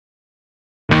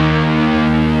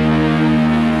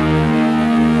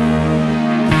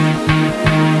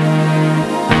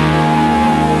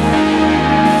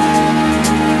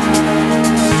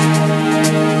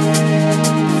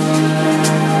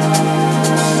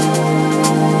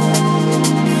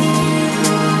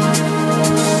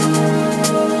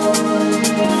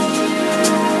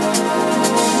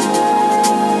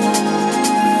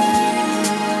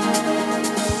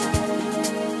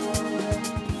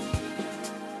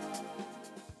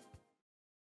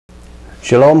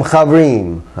Shalom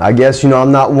Chavrim. I guess,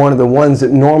 I'm not one of the ones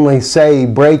that normally say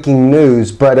breaking news,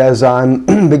 but as I'm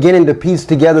beginning to piece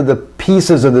together the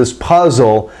pieces of this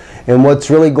puzzle and what's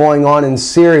really going on in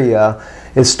Syria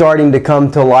is starting to come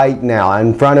to light now.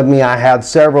 In front of me I have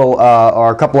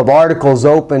a couple of articles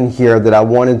open here that I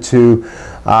wanted to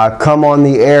come on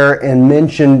the air and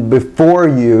mention before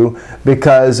you,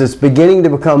 because it's beginning to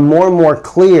become more and more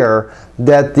clear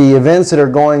that the events that are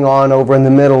going on over in the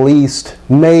Middle East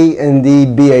may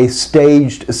indeed be a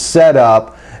staged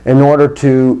setup in order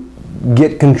to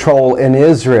get control in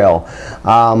Israel.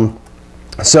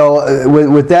 So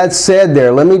with that said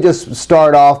there, let me just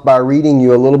start off by reading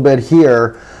you a little bit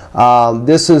here.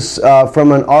 This is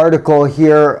from an article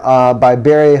here by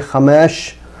Barry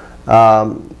Hamesh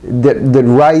that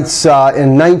writes,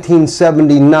 in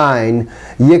 1979,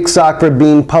 Yitzhak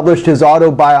Rabin published his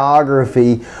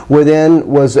autobiography. Within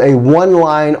was a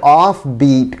one-line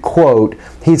offbeat quote.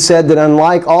 He said that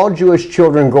unlike all Jewish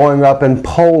children growing up in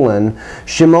Poland,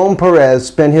 Shimon Peres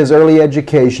spent his early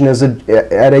education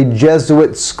at a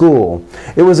Jesuit school.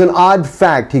 It was an odd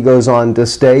fact, he goes on to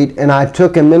state, and I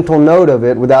took a mental note of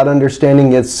it without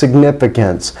understanding its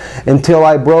significance until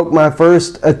I broke my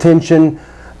first attention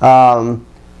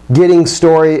getting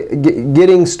story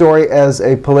as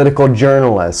a political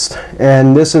journalist.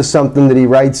 And this is something that he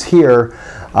writes here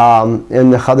in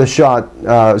the Chadashot,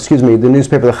 the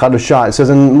newspaper the Chadashot. It says,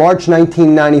 in March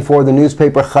 1994, the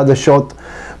newspaper Chadashot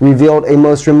revealed a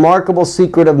most remarkable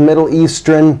secret of Middle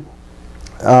Eastern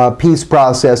peace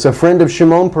process. A friend of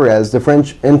Shimon Peres, the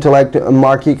French intellect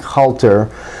Marquis Halter,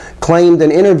 claimed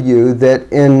in an interview that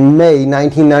in May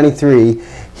 1993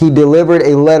 he delivered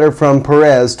a letter from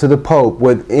Peres to the Pope.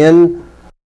 Within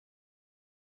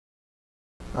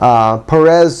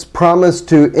Peres promised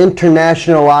to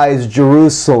internationalize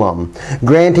Jerusalem,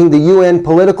 granting the UN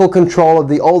political control of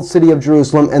the old city of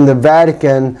Jerusalem and the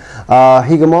Vatican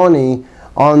hegemony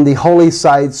on the holy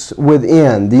sites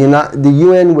within. The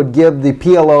UN would give the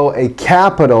PLO a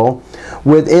capital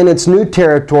within its new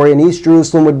territory, and East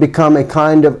Jerusalem would become a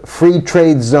kind of free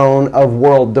trade zone of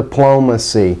world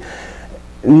diplomacy.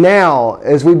 Now,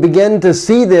 as we begin to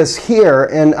see this here,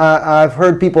 and I've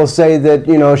heard people say that,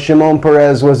 Shimon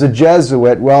Peres was a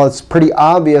Jesuit. Well, it's pretty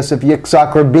obvious if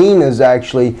Yitzhak Rabin is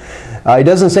actually, he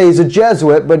doesn't say he's a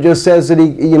Jesuit, but just says that he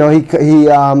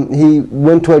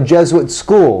went to a Jesuit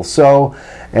school. So,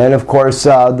 and of course,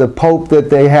 the Pope that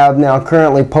they have now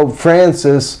currently, Pope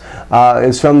Francis,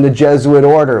 is from the Jesuit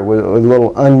order, with a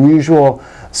little unusual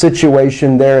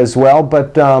situation there as well.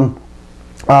 But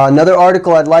another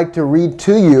article I'd like to read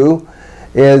to you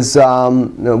is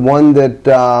one that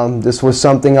this was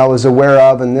something I was aware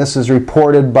of, and this is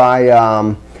reported by,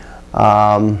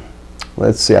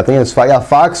 let's see, I think it's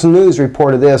Fox News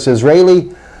reported this.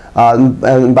 Israeli,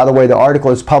 and by the way, the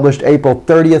article is published April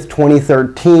 30th,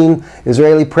 2013.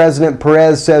 Israeli President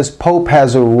Peres says Pope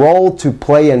has a role to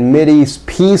play in Mideast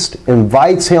peace,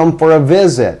 invites him for a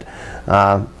visit.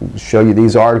 Show you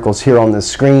these articles here on the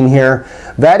screen here.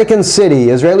 Vatican City,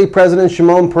 Israeli President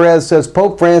Shimon Peres says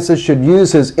Pope Francis should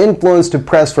use his influence to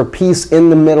press for peace in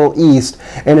the Middle East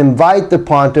and invite the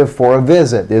pontiff for a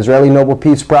visit. The Israeli Nobel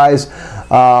Peace Prize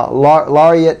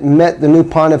laureate met the new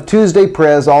pontiff Tuesday.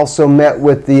 Peres also met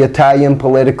with the Italian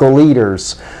political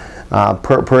leaders.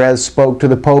 Peres spoke to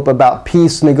the Pope about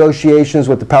peace negotiations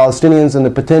with the Palestinians and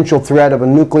the potential threat of a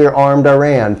nuclear-armed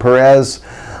Iran. Peres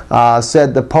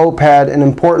said the Pope had an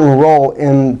important role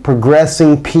in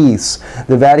progressing peace.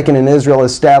 The Vatican and Israel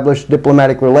established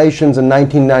diplomatic relations in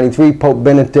 1993. Pope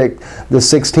Benedict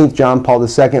XVI, John Paul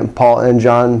II, and Paul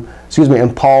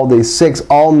VI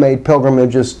all made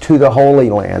pilgrimages to the Holy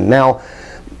Land. Now,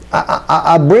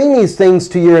 I bring these things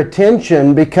to your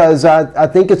attention because I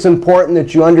think it's important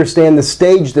that you understand the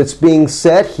stage that's being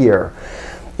set here.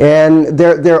 And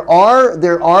there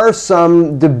are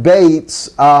some debates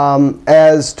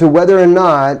as to whether or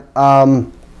not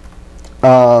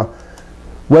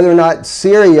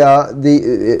Syria,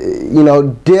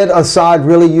 did Assad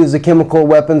really use the chemical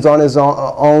weapons on his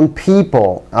own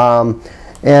people? So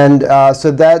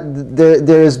that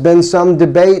there has been some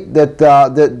debate that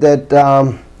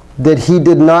he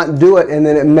did not do it, and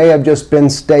that it may have just been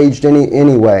staged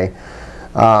anyway.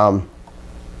 There's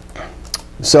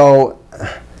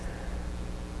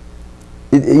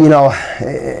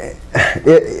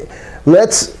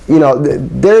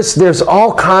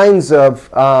all kinds of,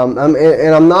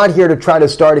 and I'm not here to try to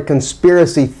start a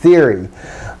conspiracy theory,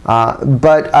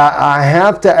 but I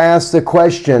have to ask the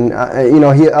question.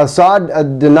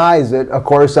 Assad denies it. Of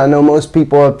course, I know most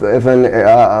people,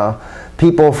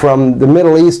 people from the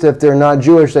Middle East, if they're not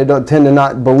Jewish, they don't tend to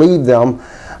not believe them.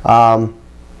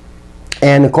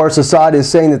 And of course Assad is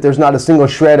saying that there's not a single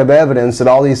shred of evidence, that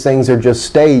all these things are just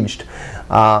staged,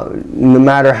 no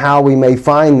matter how we may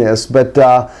find this. But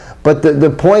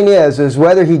the point is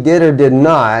whether he did or did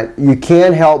not, you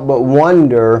can't help but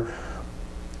wonder,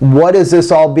 what is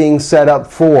this all being set up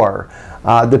for?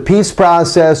 The peace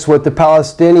process with the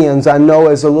Palestinians, I know,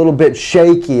 is a little bit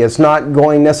shaky. It's not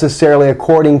going necessarily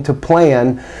according to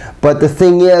plan. But the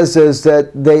thing is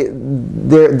that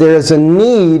there's a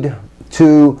need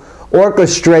to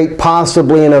orchestrate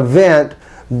possibly an event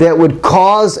that would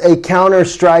cause a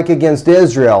counter-strike against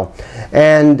Israel.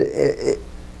 And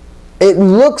it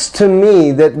looks to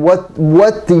me that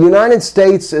what the United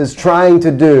States is trying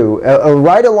to do,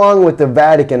 right along with the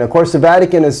Vatican, of course the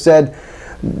Vatican has said,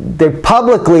 they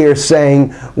publicly are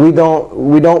saying, we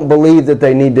don't believe that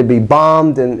they need to be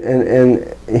bombed,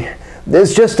 and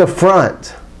it's just a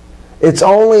front. It's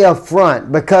only a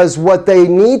front, because what they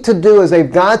need to do is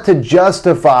they've got to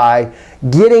justify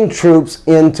getting troops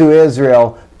into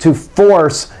Israel to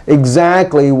force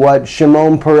exactly what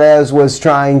Shimon Peres was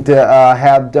trying to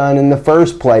have done in the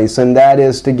first place, and that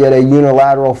is to get a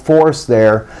unilateral force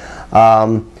there,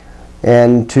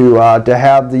 and to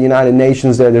have the United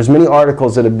Nations there. There's many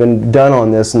articles that have been done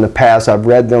on this in the past. I've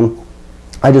read them.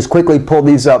 I just quickly pulled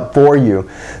these up for you.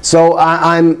 So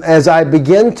as I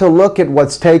begin to look at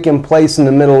what's taken place in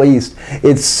the Middle East,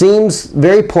 it seems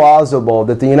very plausible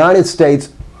that the United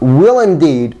States will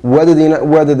indeed, whether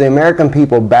the American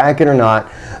people back it or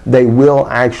not, they will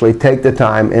actually take the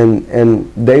time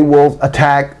and they will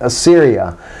attack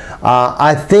Syria.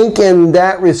 I think in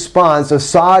that response,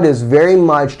 Assad is very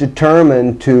much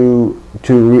determined to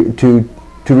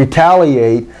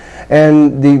retaliate.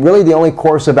 And really the only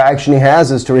course of action he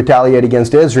has is to retaliate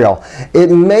against Israel. It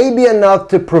may be enough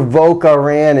to provoke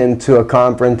Iran into a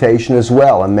confrontation as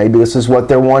well, and maybe this is what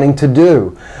they're wanting to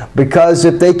do. Because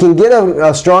if they can get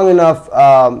a strong enough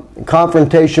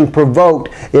confrontation provoked,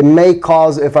 it may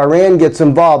cause, if Iran gets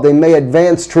involved, they may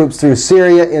advance troops through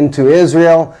Syria into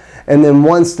Israel. And then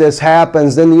once this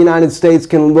happens, then the United States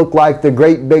can look like the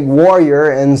great big warrior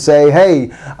and say,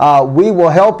 hey, we will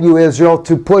help you, Israel,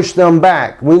 to push them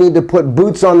back. We need to put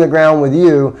boots on the ground with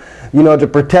you, to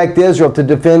protect Israel, to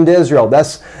defend Israel.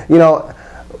 That's, you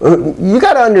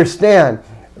got to understand,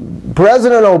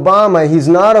 President Obama, he's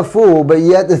not a fool, but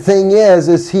yet the thing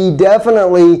is he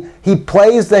definitely, he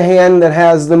plays the hand that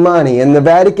has the money, and the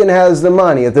Vatican has the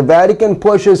money. If the Vatican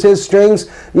pushes his strings,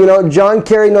 John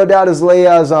Kerry no doubt is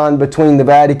liaison between the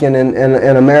Vatican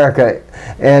and America,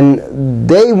 and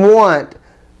they want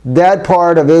that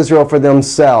part of Israel for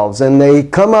themselves, and they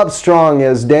come up strong,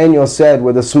 as Daniel said,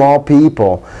 with a small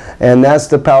people, and that's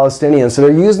the Palestinians. So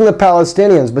they're using the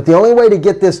Palestinians, but the only way to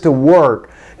get this to work,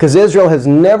 because Israel has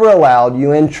never allowed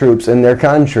UN troops in their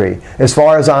country, as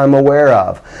far as I'm aware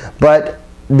of. But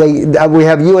we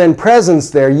have UN presence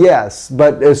there, yes,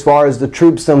 but as far as the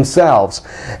troops themselves.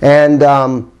 And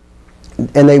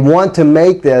they want to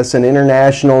make this an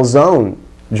international zone,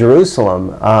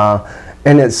 Jerusalem.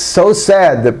 And it's so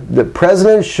sad that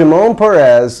President Shimon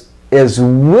Peres is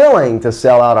willing to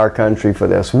sell out our country for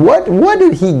this. What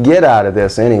did he get out of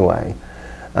this anyway?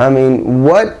 I mean,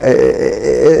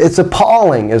 it's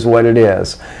appalling is what it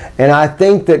is. And I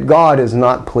think that God is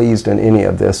not pleased in any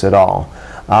of this at all.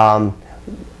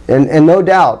 And no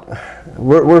doubt,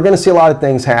 we're going to see a lot of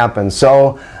things happen.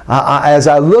 So as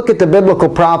I look at the biblical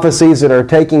prophecies that are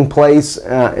taking place,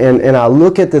 and I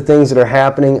look at the things that are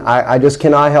happening, I just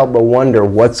cannot help but wonder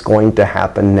what's going to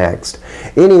happen next.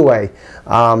 Anyway,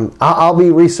 I'll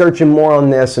be researching more on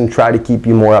this and try to keep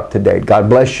you more up to date. God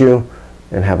bless you,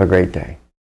 and have a great day.